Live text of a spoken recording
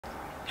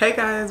Hey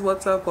guys,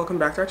 what's up? Welcome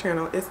back to our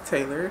channel. It's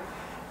Taylor.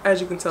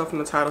 As you can tell from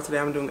the title, today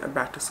I'm doing a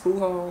back to school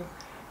haul.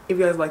 If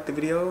you guys like the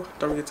video,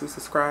 don't forget to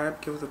subscribe,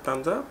 give us a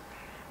thumbs up.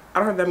 I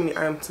don't have that many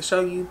items to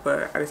show you,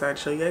 but I decided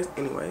to show you guys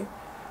anyway.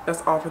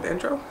 That's all for the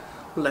intro.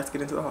 Let's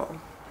get into the haul.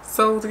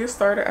 So to get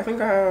started, I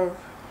think I have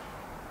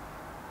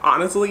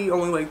honestly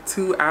only like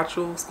 2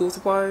 actual school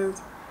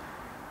supplies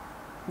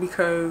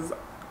because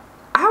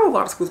I have a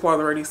lot of school supplies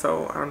already,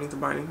 so I don't need to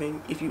buy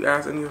anything. If you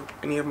ask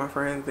any of my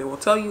friends, they will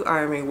tell you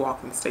I am a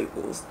walking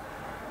Staples.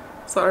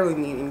 So I don't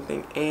really need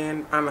anything.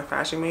 And I'm a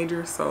fashion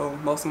major, so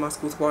most of my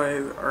school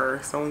supplies are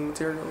sewing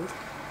materials.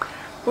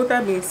 With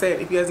that being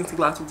said, if you guys didn't see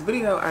last week's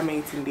video, I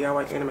made some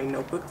DIY anime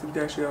notebooks. You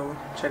guys should go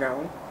check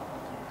out.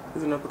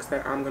 These are notebooks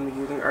that I'm going to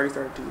be using. I already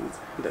started to use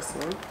this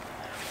one.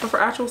 But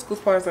for actual school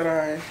supplies that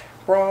I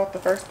brought, the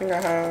first thing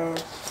I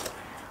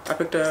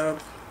picked up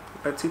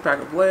a 2-pack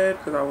of lead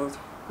because I was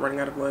running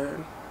out of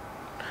lead.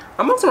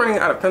 I'm also running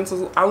out of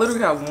pencils. I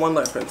literally have 1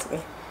 lead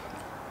pencil.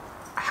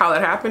 How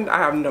that happened, I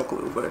have no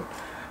clue, but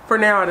for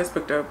now I just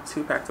picked up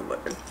 2 packs of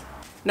lead.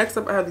 Next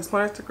up, I have these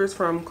planner stickers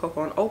from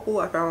Coco and Opal.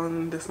 I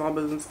found this small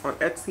business on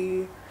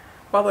Etsy.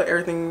 By the way,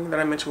 everything that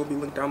I mentioned will be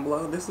linked down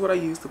below. This is what I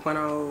use to plan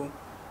out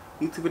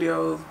YouTube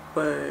videos,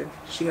 but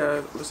she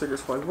has the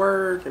stickers for like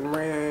work and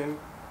ran,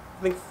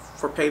 I think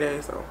for payday,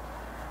 so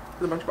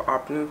there's a bunch of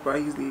options, but I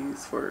use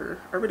these for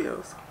our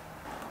videos.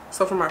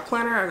 So for my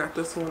planner, I got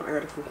this one. I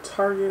got it from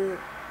Target.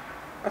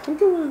 I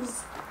think it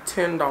was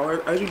 $10.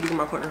 I usually do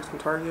my planners from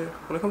Target.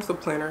 When it comes to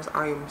planners,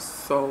 I am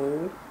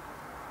so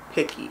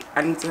picky.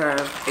 I need to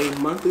have a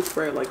monthly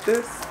spread like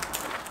this,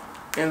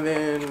 and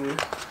then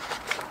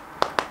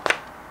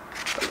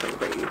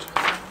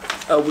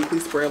a weekly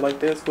spread like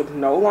this with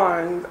no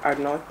lines. I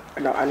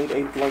need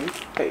a blank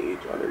page.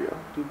 Oh, there you go.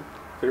 You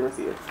couldn't even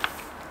see it.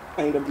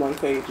 I need a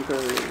blank page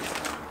because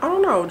I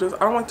don't know. I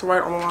don't like to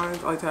write on the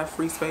lines. I like to have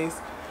free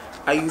space.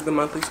 I use the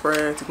monthly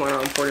spread to plan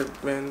out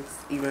important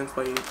events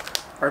like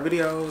our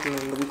videos, and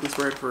then the weekly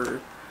spread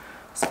for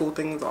school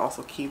things. I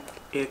also keep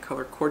it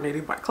color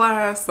coordinated by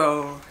class.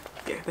 So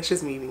yeah, that's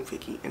just me being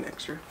picky and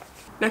extra.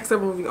 Next up,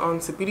 moving on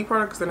to beauty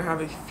products. Then I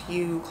have a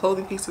few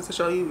clothing pieces to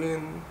show you,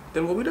 and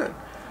then we'll be done.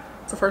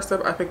 So first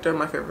up, I picked up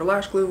my favorite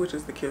lash glue, which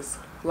is the Kiss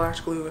lash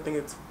glue. I think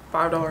it's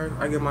 $5.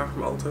 I get mine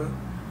from Ulta.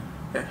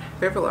 Yeah,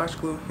 favorite lash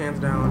glue, hands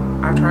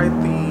down. I tried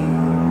the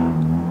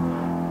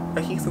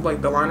adhesive,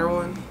 like the liner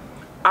one.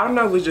 I don't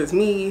know if it was just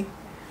me.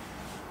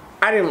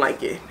 I didn't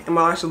like it. And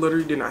my lashes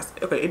literally did not.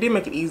 Okay, it did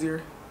make it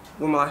easier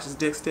when my lashes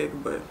did stick,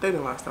 but they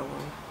didn't last that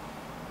long.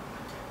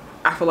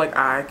 I feel like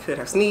I could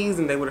have sneezed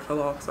and they would have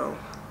fell off. So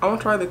I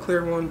want to try the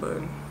clear one, but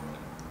I'm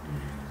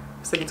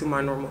sticking to my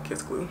normal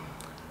Kiss glue.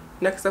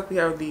 Next up, we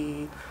have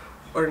the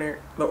Ordinary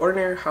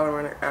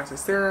Hyaluronic Acid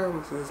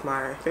Serum. This is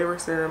my favorite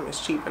serum.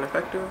 It's cheap and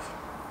effective.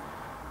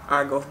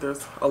 I go through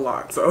this a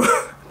lot, so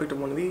I picked up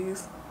one of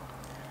these.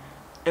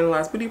 And the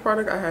last beauty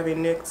product, I have a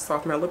NYX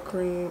Soft Matte Lip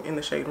Cream in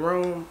the shade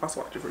Rome. I'll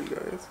swatch it for you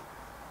guys.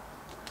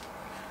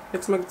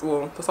 The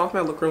Soft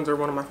Matte Lip Creams are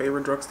one of my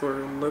favorite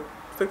drugstore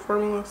lipstick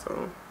formulas,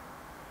 so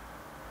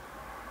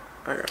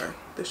I got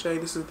this shade.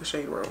 This is the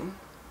shade Rome.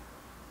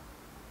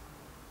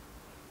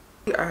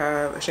 I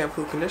have a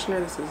shampoo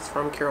conditioner. This is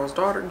from Carol's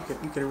Daughter. You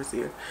can never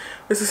see it.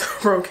 This is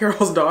from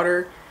Carol's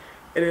Daughter.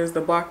 It is the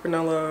Black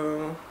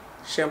Vanilla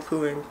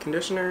shampoo and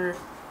conditioner.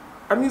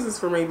 I've used this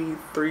for maybe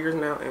 3 years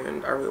now,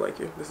 and I really like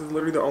it. This is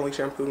literally the only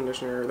shampoo and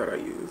conditioner that I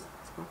use.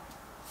 So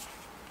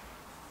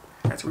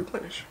I had to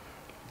replenish.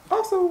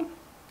 Also,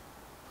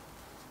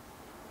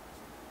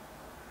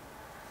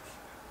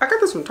 I got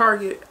this from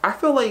Target. I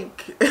feel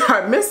like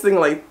I'm missing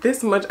like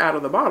this much out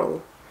of the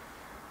bottle.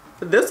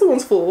 This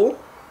one's full.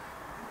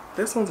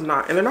 This one's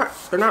not, and they're not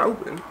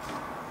open.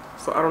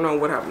 So I don't know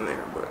what happened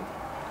there, but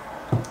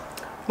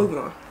moving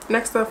on.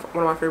 Next up,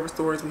 one of my favorite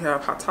stores, we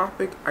have Hot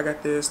Topic. I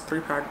got this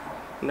 3-pack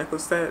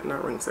necklace set,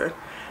 not ring set.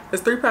 This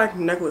 3-pack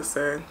necklace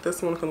set.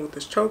 This one comes with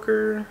this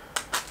choker.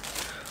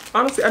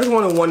 Honestly, I just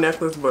wanted 1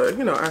 necklace, but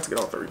you know, I had to get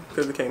all 3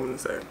 because it came in the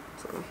set.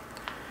 So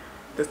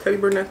this teddy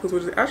bear necklace,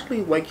 which is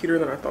actually way cuter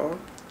than I thought.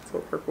 So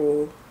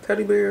purple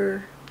teddy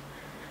bear.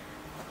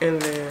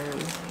 And then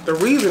the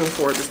reason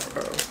for this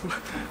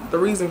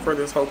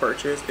whole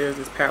purchase is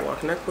this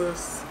padlock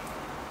necklace.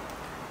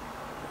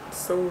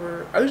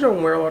 Silver. I usually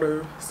don't wear a lot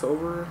of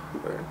silver,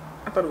 but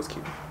I thought it was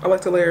cute. I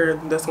like to layer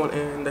this one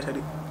and the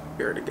teddy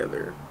bear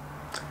together.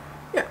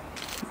 Yeah.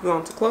 Moving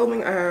on to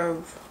clothing, I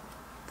have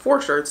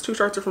 4 shirts. 2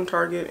 shirts are from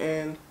Target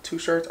and 2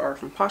 shirts are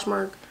from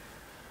Poshmark.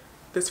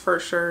 This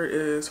first shirt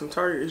is from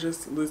Target.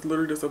 It's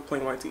literally just a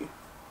plain white tee.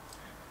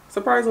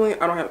 Surprisingly,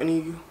 I don't have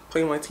any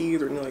plain white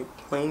tees or any like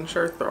plain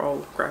shirts. They're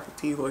all graphic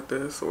tees like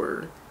this,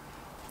 or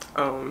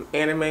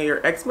anime or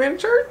X-Men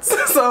shirts.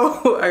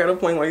 So I got a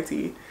plain white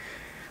tee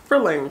for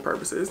layering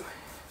purposes.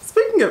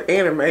 Speaking of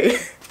anime,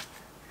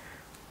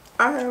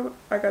 I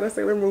got a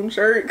Sailor Moon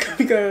shirt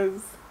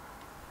because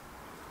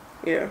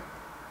yeah,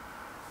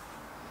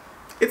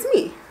 it's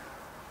me.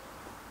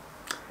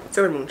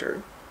 Sailor Moon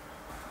shirt.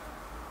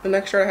 The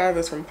next shirt I have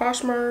is from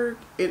Poshmark.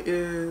 It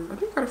is, I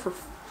think I got it for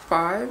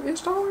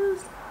 $5-ish,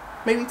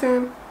 maybe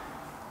 10.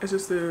 It's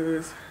just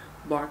this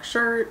black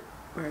shirt.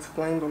 It has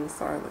flames on the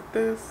side like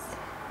this.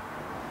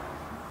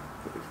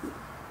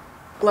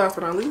 Last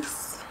but not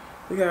least,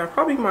 we have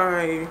probably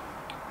my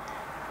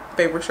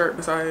favorite shirt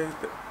besides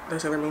the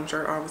Sailor Moon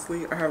shirt,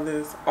 obviously. I have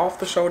this off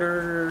the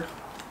shoulder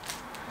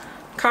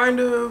kind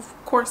of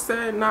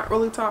corset, not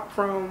really top,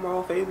 from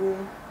Wild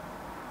Fable.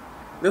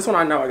 This one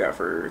I know I got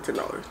for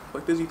 $10.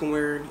 Like this, you can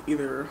wear it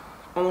either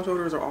on the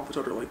shoulders or off the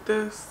shoulder like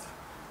this.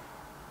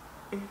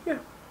 And yeah.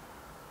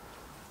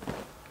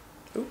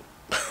 Oop.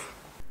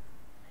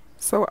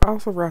 So I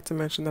also forgot to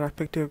mention that I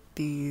picked up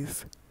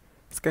these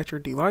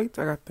Skechers Delights.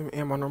 I got them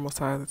in my normal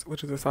size,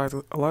 which is a size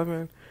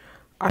 11.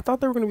 I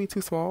thought they were going to be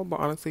too small, but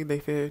honestly they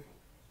fit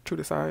true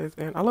to size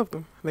and I love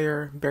them. They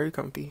are very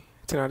comfy.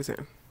 10 out of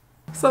 10.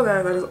 So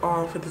guys, that is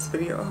all for this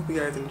video. I hope you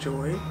guys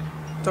enjoyed.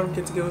 Don't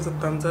forget to give us a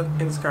thumbs up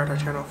and subscribe to our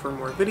channel for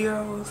more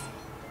videos.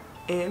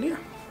 And yeah,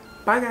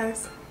 bye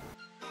guys.